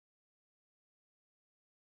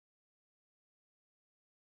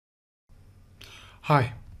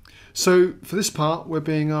Hi. So for this part we're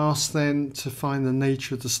being asked then to find the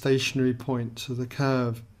nature of the stationary point of the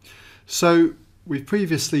curve. So we've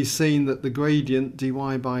previously seen that the gradient dy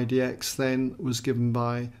by dx then was given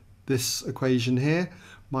by this equation here,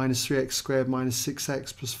 minus 3x squared minus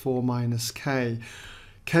 6x plus 4 minus k.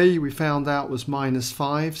 K we found out was minus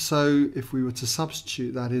 5, so if we were to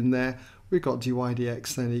substitute that in there, we've got dy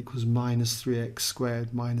dx then equals minus 3x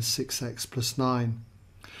squared minus 6x plus 9.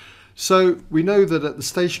 So we know that at the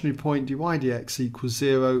stationary point dy dx equals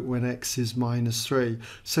 0 when x is minus 3.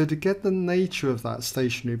 So to get the nature of that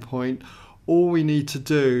stationary point, all we need to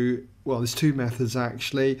do, well, there's two methods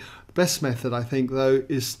actually. The best method I think though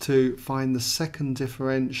is to find the second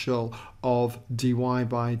differential of dy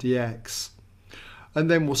by dx. And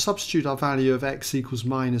then we'll substitute our value of x equals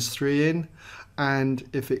minus 3 in, and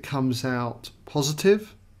if it comes out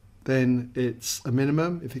positive, then it's a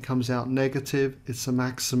minimum. If it comes out negative, it's a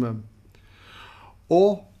maximum.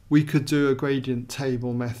 Or we could do a gradient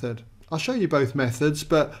table method. I'll show you both methods,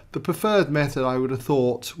 but the preferred method I would have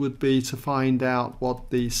thought would be to find out what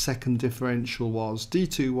the second differential was,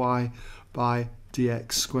 d2y by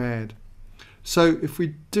dx squared. So if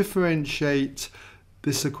we differentiate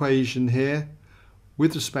this equation here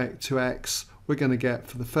with respect to x, we're going to get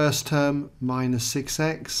for the first term minus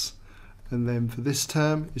 6x, and then for this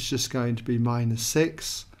term it's just going to be minus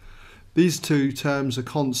 6. These two terms are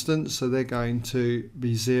constant, so they're going to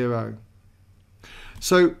be 0.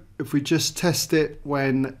 So if we just test it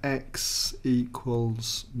when x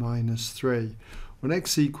equals minus 3. When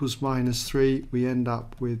x equals minus 3, we end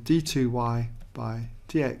up with d2y by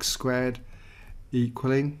dx squared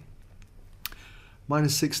equaling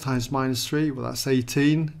minus 6 times minus 3, well that's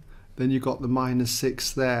 18. Then you've got the minus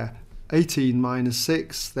 6 there. 18 minus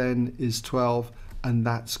 6 then is 12, and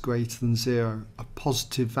that's greater than 0, a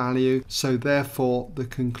positive value. So therefore the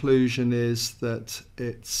conclusion is that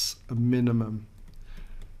it's a minimum.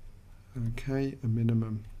 Okay, a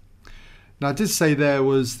minimum. Now I did say there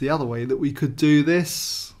was the other way that we could do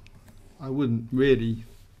this. I wouldn't really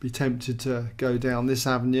be tempted to go down this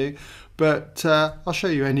avenue, but I'll show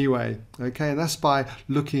you anyway. Okay, and that's by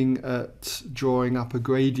looking at drawing up a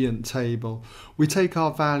gradient table. We take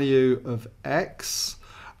our value of x,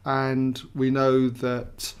 and we know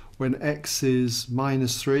that when x is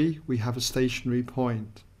minus 3, we have a stationary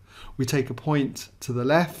point. We take a point to the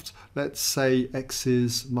left, let's say x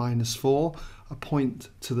is minus 4, a point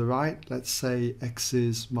to the right, let's say x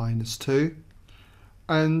is minus 2,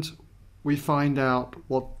 and we find out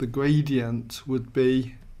what the gradient would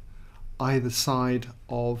be either side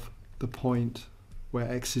of the point where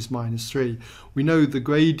x is minus 3. We know the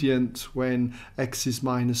gradient when x is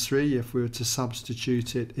minus 3, if we were to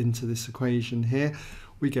substitute it into this equation here,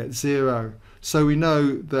 we get 0. So we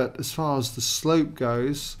know that as far as the slope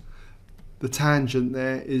goes, the tangent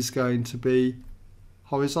there is going to be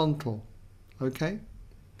horizontal. Okay?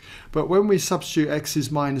 But when we substitute x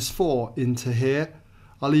is minus 4 into here,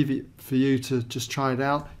 I'll leave it for you to just try it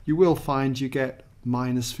out, you will find you get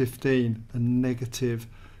minus 15, a negative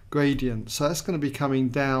gradient. So that's going to be coming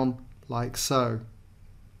down like so.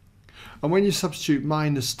 And when you substitute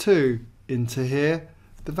minus 2 into here,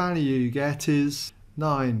 the value you get is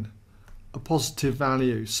 9, a positive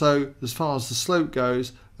value. So as far as the slope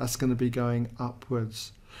goes, that's going to be going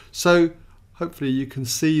upwards. So hopefully you can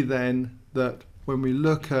see then that when we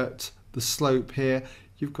look at the slope here,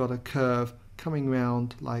 you've got a curve coming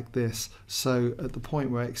round like this. So at the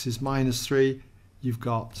point where x is minus 3, you've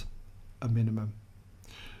got a minimum.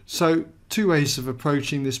 So two ways of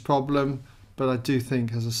approaching this problem, but I do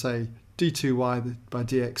think, as I say, d2y by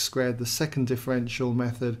dx squared, the second differential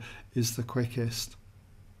method, is the quickest.